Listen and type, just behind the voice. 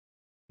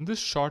In this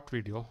short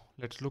video,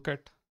 let's look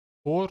at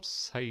 4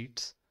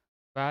 sites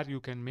where you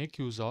can make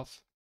use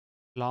of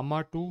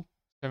Llama 2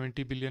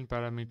 70 billion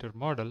parameter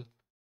model,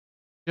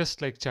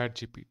 just like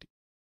ChatGPT.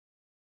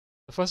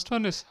 The first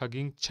one is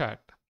Hugging Chat.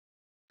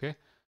 Okay,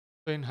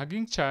 so in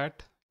Hugging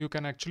Chat, you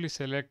can actually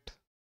select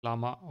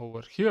Llama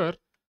over here,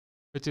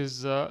 which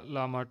is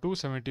Llama 2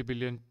 70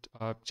 billion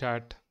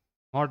chat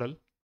model.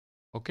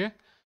 Okay,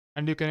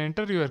 and you can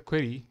enter your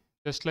query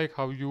just like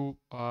how you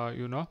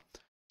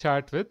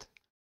chat with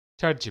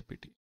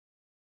ChatGPT.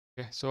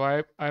 Okay, so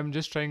I'm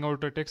just trying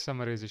out a text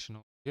summarization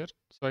over here.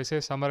 So I say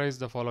summarize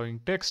the following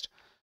text,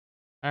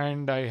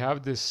 and I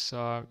have this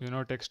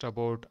text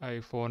about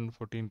iPhone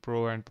 14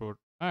 Pro and Pro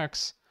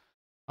Max.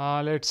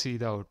 Let's see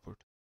the output.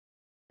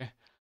 Okay.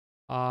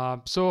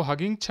 So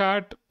Hugging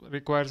Chat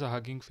requires a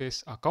Hugging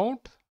Face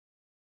account.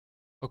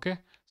 Okay,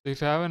 so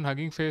if you have an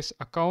Hugging Face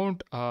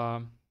account,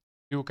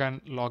 you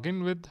can log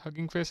in with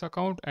Hugging Face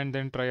account and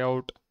then try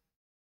out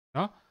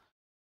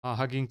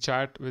Hugging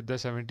Chat with the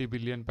 70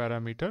 billion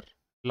parameter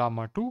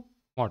Llama 2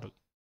 model.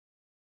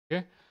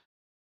 Okay.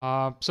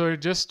 So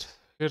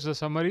here's a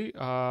summary.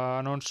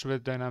 Announced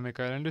with dynamic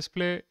island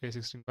display,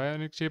 A16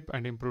 bionic chip,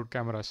 and improved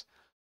cameras.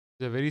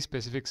 It's a very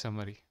specific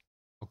summary.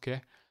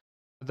 Okay.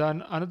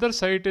 Then another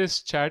site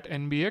is Chat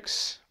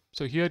NBX.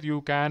 So here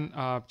you can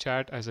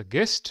chat as a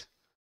guest.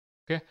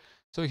 Okay.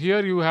 So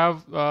here you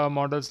have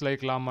models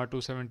like Llama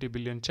 270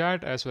 billion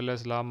chat as well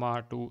as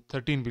Llama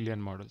 213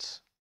 billion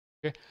models.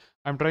 Okay.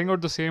 I'm trying out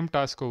the same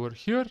task over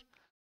here.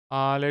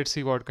 Let's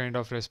see what kind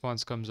of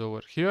response comes over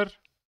here.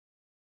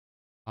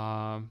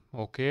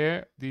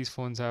 Okay, these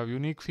phones have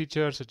unique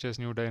features such as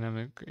new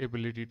dynamic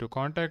ability to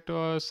contact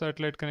or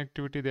satellite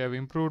connectivity. They have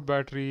improved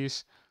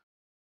batteries,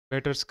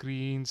 better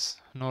screens,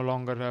 no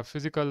longer have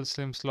physical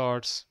SIM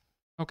slots.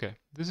 Okay,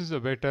 this is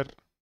a better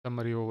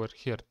summary over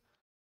here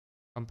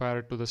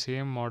compared to the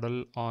same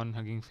model on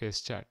Hugging Face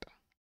Chat.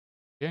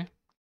 Okay,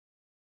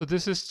 so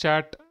this is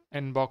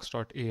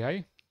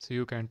chatnbox.ai. So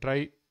you can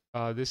try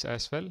this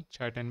as well,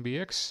 chat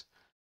NBX.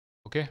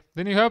 Okay,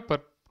 then you have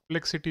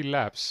Perplexity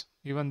Labs.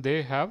 Even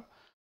they have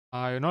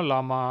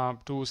Llama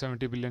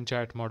 270 billion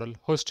chat model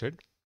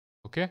hosted.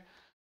 Okay.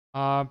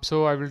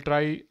 So I will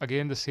try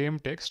again the same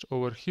text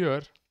over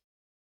here.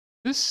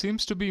 This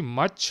seems to be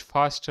much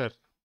faster,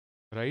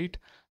 right?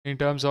 In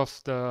terms of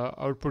the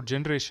output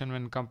generation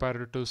when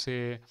compared to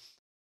say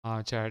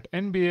chat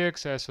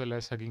NBX as well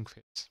as Hugging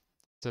Face.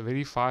 It's a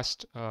very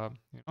fast,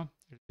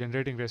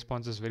 generating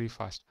responses very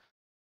fast.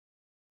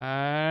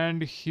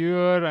 And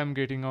here I'm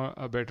getting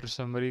a better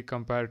summary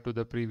compared to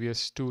the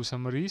previous two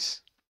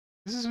summaries.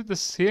 This is with the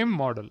same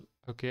model.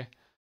 Okay.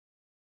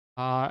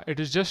 It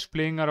is just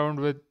playing around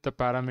with the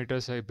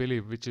parameters, I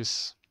believe, which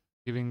is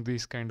giving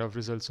these kind of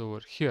results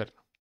over here.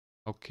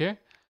 Okay,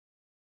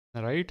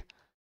 right.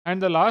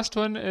 And the last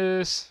one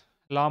is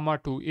Llama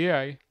 2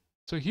 AI.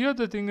 So here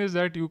the thing is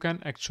that you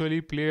can actually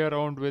play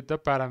around with the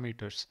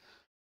parameters,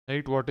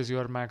 right? What is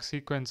your max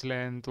sequence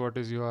length? What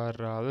is your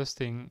this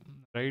thing,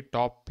 right?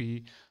 Top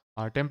P,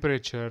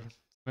 temperature.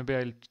 Maybe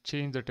I'll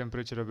change the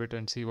temperature a bit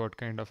and see what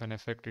kind of an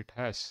effect it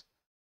has,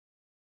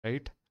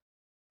 right?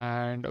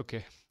 And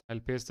okay,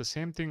 I'll paste the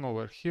same thing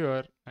over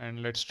here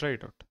and let's try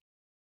it out.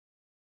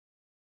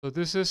 So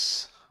this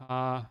is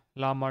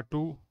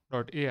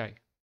llama2.ai.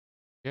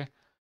 Okay.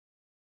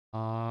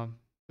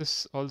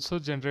 This also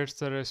generates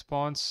the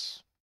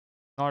response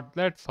not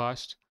that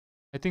fast.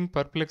 I think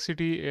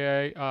Perplexity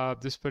AI,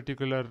 this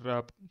particular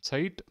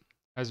site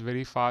has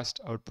very fast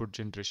output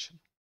generation.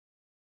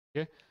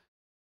 Okay.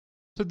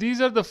 So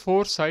these are the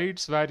 4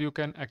 sites where you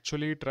can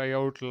actually try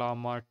out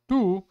Llama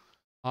 2,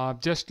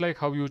 just like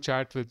how you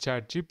chat with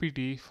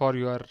ChatGPT for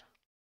your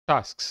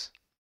tasks.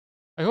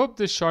 I hope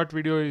this short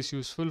video is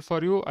useful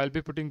for you. I'll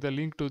be putting the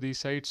link to these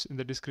sites in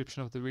the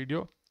description of the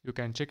video. You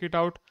can check it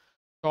out.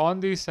 So on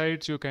these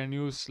sites, you can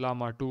use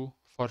Llama 2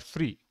 for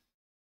free.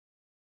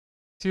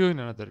 See you in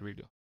another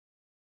video.